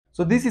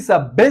So this is a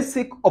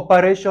basic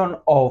operation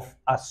of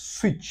a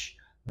switch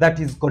that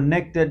is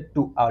connected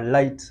to a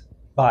light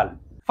bulb.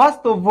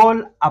 First of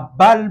all, a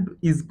bulb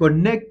is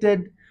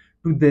connected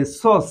to the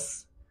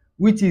source,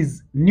 which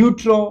is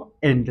neutral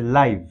and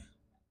live.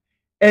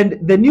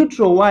 And the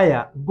neutral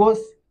wire goes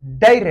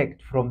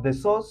direct from the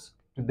source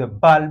to the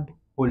bulb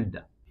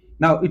holder.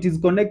 Now it is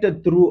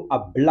connected through a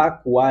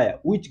black wire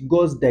which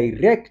goes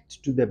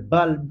direct to the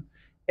bulb,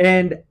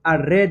 and a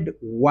red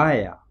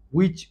wire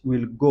which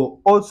will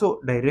go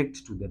also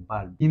direct to the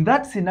bulb. In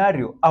that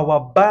scenario, our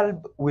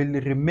bulb will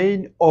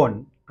remain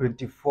on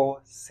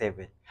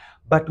 24/7,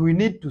 but we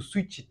need to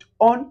switch it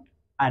on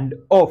and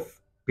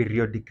off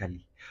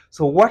periodically.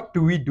 So what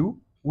do?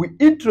 We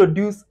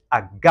introduce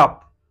a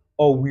gap,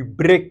 or we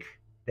break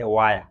the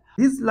wire.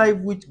 This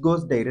live which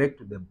goes direct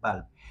to the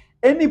bulb.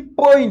 Any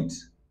point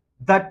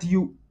that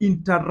you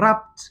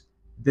interrupt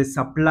the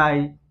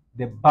supply,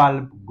 the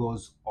bulb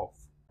goes off.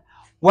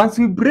 Once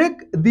we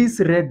break this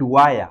red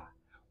wire,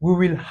 we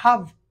will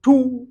have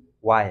two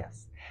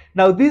wires.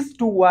 Now these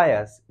two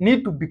wires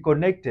need to be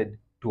connected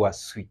to a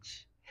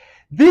switch.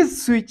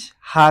 This switch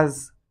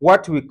has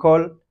what we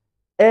call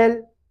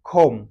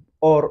L-COM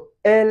or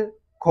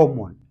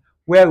L-common,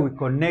 where we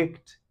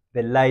connect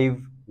the live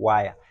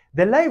wire.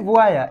 The live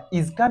wire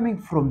is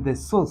coming from the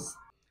source,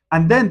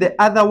 and then the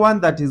other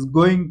one that is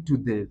going to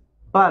the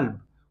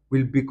bulb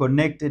will be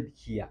connected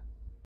here.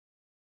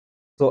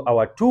 So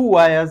our two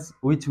wires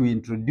which we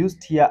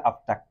introduced here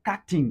after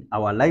cutting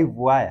our live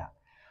wire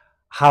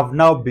have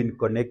now been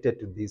connected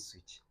to this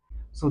switch.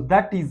 So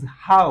that is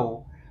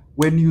how,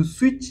 when you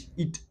switch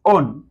it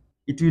on,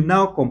 it will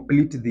now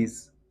complete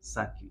this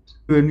circuit.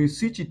 When you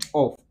switch it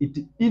off, it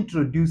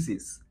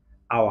introduces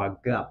our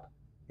gap,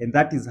 and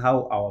that is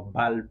how our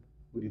bulb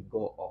will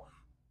go off.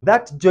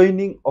 That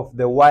joining of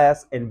the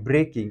wires and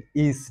breaking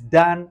is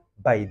done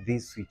by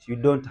this switch. You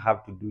don't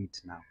have to do it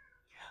now.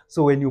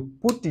 So when you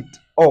put it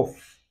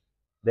off,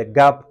 the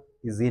gap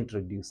is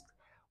introduced.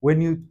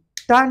 When you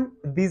turn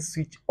this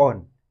switch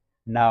on,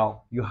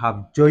 now you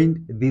have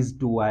joined these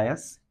two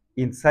wires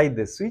inside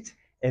the switch,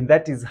 and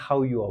that is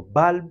how your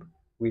bulb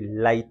will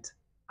light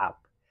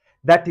up.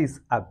 That is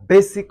a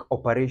basic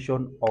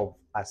operation of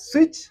a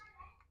switch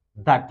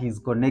that is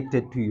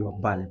connected to your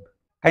bulb.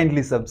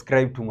 Kindly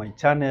subscribe to my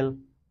channel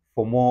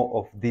for more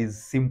of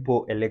these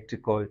simple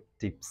electrical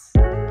tips.